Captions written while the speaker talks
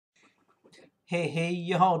Hey,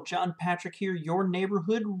 y'all, Jon Patrick here, your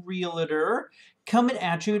neighborhood realtor, coming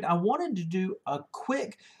at you. And I wanted to do a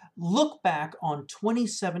quick look back on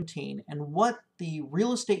 2017 and what the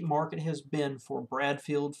real estate market has been for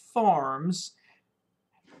Bradfield Farms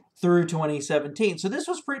through 2017. So this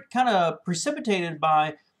was kind of precipitated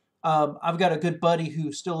by, I've got a good buddy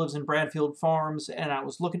who still lives in Bradfield Farms, and I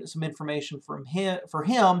was looking at some information for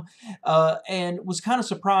him and was kind of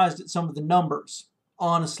surprised at some of the numbers,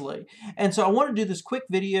 honestly. And so I want to do this quick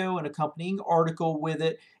video and accompanying article with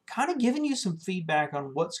it, kind of giving you some feedback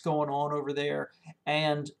on what's going on over there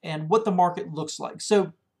and what the market looks like.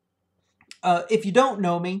 So if you don't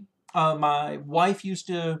know me, my wife used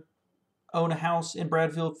to own a house in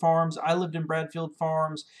Bradfield Farms. I lived in Bradfield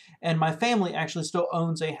Farms, and my family actually still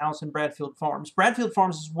owns a house in Bradfield Farms. Bradfield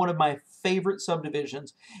Farms is one of my favorite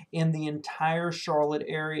subdivisions in the entire Charlotte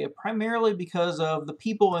area, primarily because of the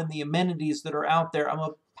people and the amenities that are out there. I'm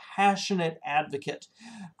a passionate advocate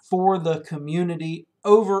for the community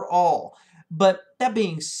overall. But that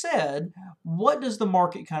being said, what does the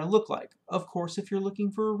market kind of look like? Of course, if you're looking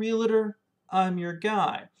for a realtor, I'm your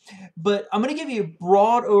guy. But I'm going to give you a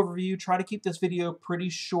broad overview, try to keep this video pretty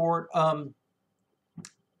short.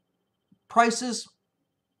 Prices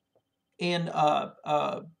in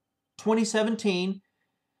 2017,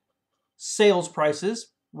 sales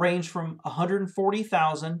prices range from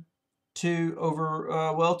 $140,000 to over,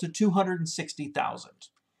 to $260,000.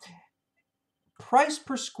 Price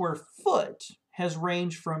per square foot has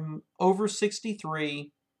ranged from over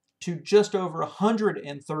 $63 to just over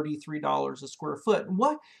 $133 a square foot.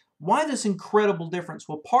 Why this incredible difference?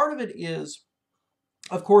 Well, part of it is,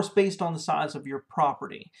 of course, based on the size of your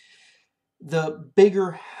property. The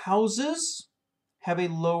bigger houses have a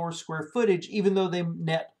lower square footage, even though they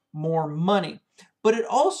net more money. But it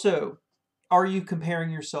also, are you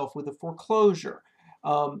comparing yourself with a foreclosure?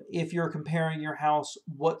 If you're comparing your house,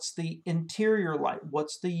 what's the interior like?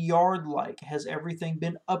 What's the yard like? Has everything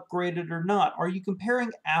been upgraded or not? Are you comparing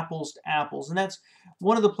apples to apples? And that's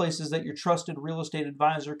one of the places that your trusted real estate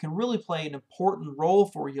advisor can really play an important role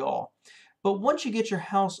for y'all. But once you get your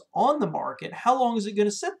house on the market, how long is it going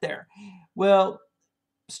to sit there? Well,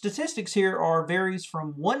 statistics here varies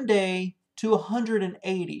from 1 day to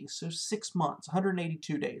 180, so 6 months,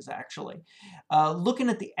 182 days actually. Looking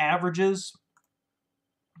at the averages,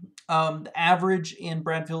 the average in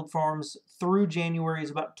Bradfield Farms through January is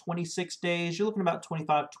about 26 days. You're looking about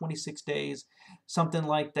 25, 26 days, something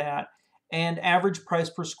like that. And average price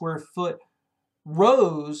per square foot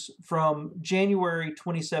rose from January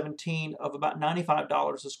 2017 of about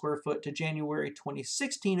 $95 a square foot to January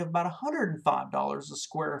 2016 of about $105 a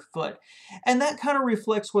square foot. And that kind of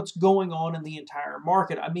reflects what's going on in the entire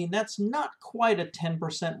market. I mean, that's not quite a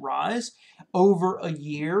 10% rise over a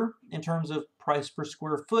year in terms of price per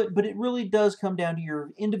square foot, but it really does come down to your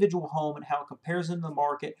individual home and how it compares in the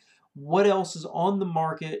market. What else is on the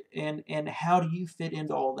market, and how do you fit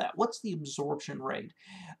into all that? What's the absorption rate?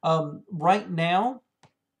 Right now,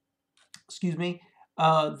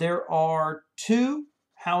 there are 2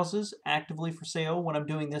 houses actively for sale when I'm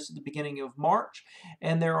doing this at the beginning of March,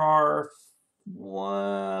 and there are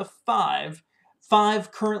 5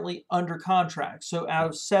 currently under contract. So out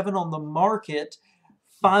of 7 on the market,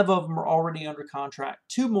 5 of them are already under contract.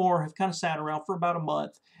 2 more have kind of sat around for about a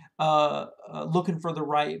month, looking for the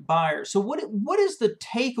right buyer. So what is the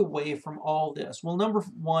takeaway from all this? Well, number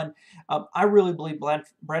one, I really believe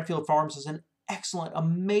Bradfield Farms is an excellent,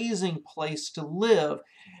 amazing place to live.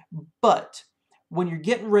 But when you're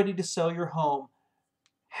getting ready to sell your home,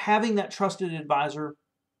 having that trusted advisor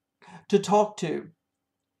to talk to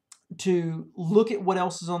look at what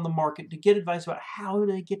else is on the market, to get advice about how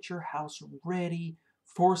to get your house ready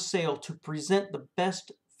for sale, to present the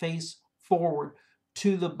best face forward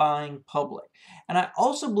to the buying public. And I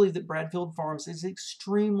also believe that Bradfield Farms is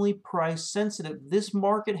extremely price sensitive. This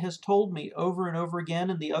market has told me over and over again,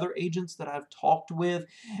 and the other agents that I've talked with,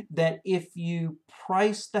 that if you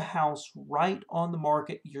price the house right on the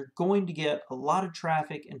market, you're going to get a lot of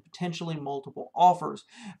traffic and potentially multiple offers.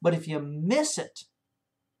 But if you miss it,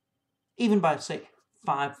 even by, say,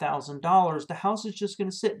 $5,000, the house is just going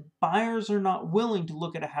to sit. Buyers are not willing to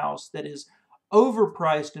look at a house that is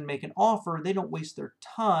overpriced and make an offer. They don't waste their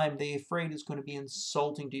time. They're afraid it's going to be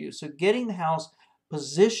insulting to you. So getting the house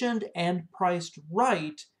positioned and priced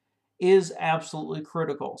right is absolutely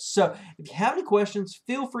critical. So if you have any questions,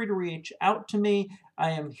 feel free to reach out to me. I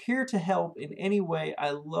am here to help in any way. I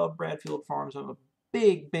love Bradfield Farms. I'm a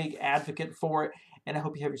big advocate for it, and I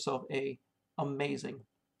hope you have yourself an amazing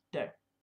day.